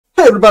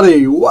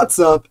Everybody, what's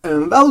up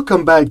and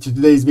welcome back to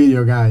today's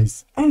video,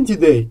 guys. And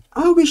today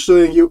I'll be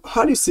showing you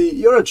how to see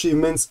your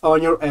achievements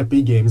on your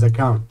Epic Games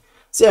account.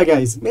 So yeah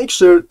guys, make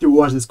sure to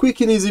watch this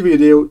quick and easy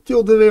video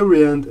till the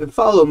very end and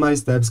follow my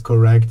steps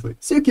correctly,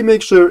 so you can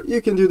make sure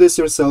you can do this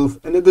yourself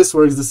and that this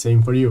works the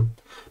same for you.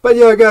 But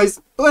yeah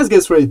guys, let's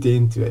get straight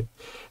into it.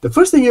 The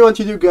first thing you want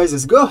to do guys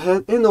is go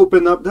ahead and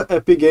open up the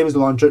Epic Games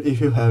launcher if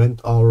you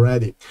haven't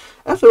already.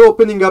 After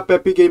opening up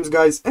Epic Games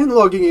guys and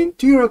logging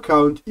into your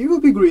account, you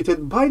will be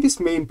greeted by this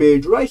main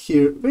page right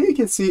here where you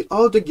can see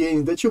all the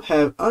games that you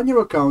have on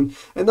your account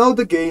and all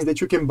the games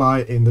that you can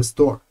buy in the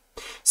store.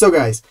 So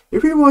guys,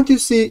 if you want to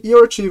see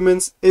your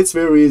achievements, it's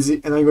very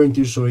easy and I'm going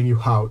to show you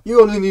how.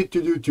 You only need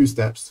to do two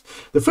steps.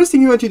 The first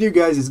thing you want to do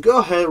guys is go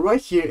ahead right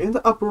here in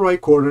the upper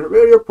right corner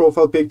where your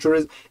profile picture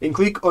is and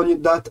click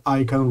on that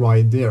icon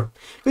right there.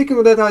 Clicking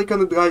on that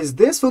icon guys,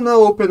 this will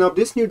now open up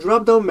this new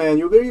drop down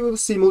menu where you will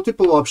see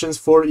multiple options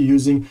for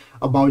using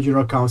about your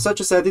account, such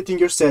as editing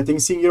your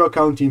settings, seeing your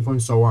account info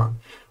and so on.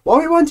 What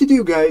we want to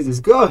do guys is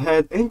go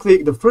ahead and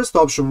click the first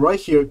option right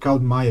here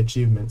called My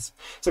Achievements.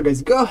 So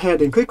guys, go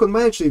ahead and click on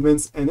My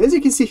Achievements, and as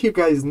you can see here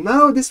guys,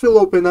 now this will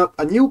open up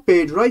a new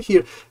page right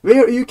here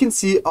where you can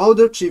see all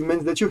the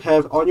achievements that you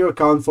have on your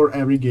account for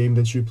every game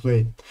that you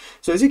play.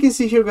 So as you can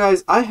see here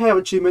guys, I have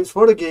achievements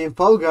for the game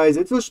Fall Guys.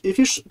 It will, if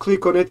you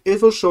click on it,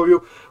 it will show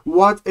you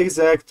what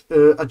exact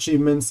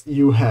achievements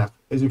you have,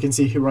 as you can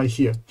see here right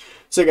here.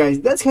 So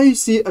guys, that's how you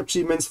see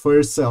achievements for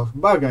yourself.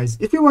 But guys,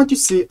 if you want to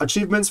see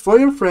achievements for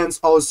your friends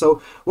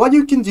also, what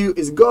you can do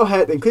is go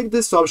ahead and click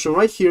this option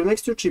right here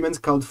next to achievements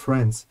called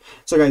Friends.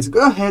 So guys,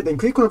 go ahead and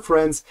click on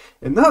Friends,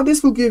 and now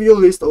this will give you a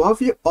list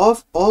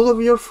of all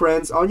of your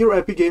friends on your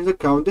Epic Games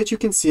account that you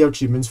can see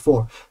achievements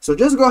for. So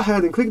just go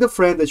ahead and click the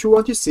friend that you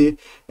want to see,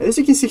 and as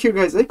you can see here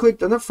guys, I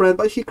clicked on a friend,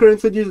 but he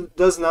currently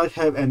does not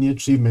have any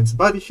achievements,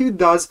 but if he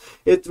does,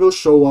 it will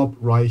show up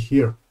right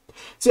here.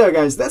 So yeah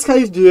guys, that's how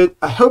you do it.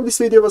 I hope this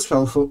video was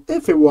helpful.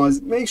 If it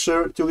was, make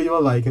sure to leave a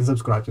like and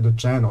subscribe to the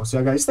channel. So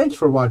yeah guys, thank you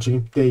for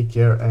watching, take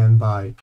care and bye.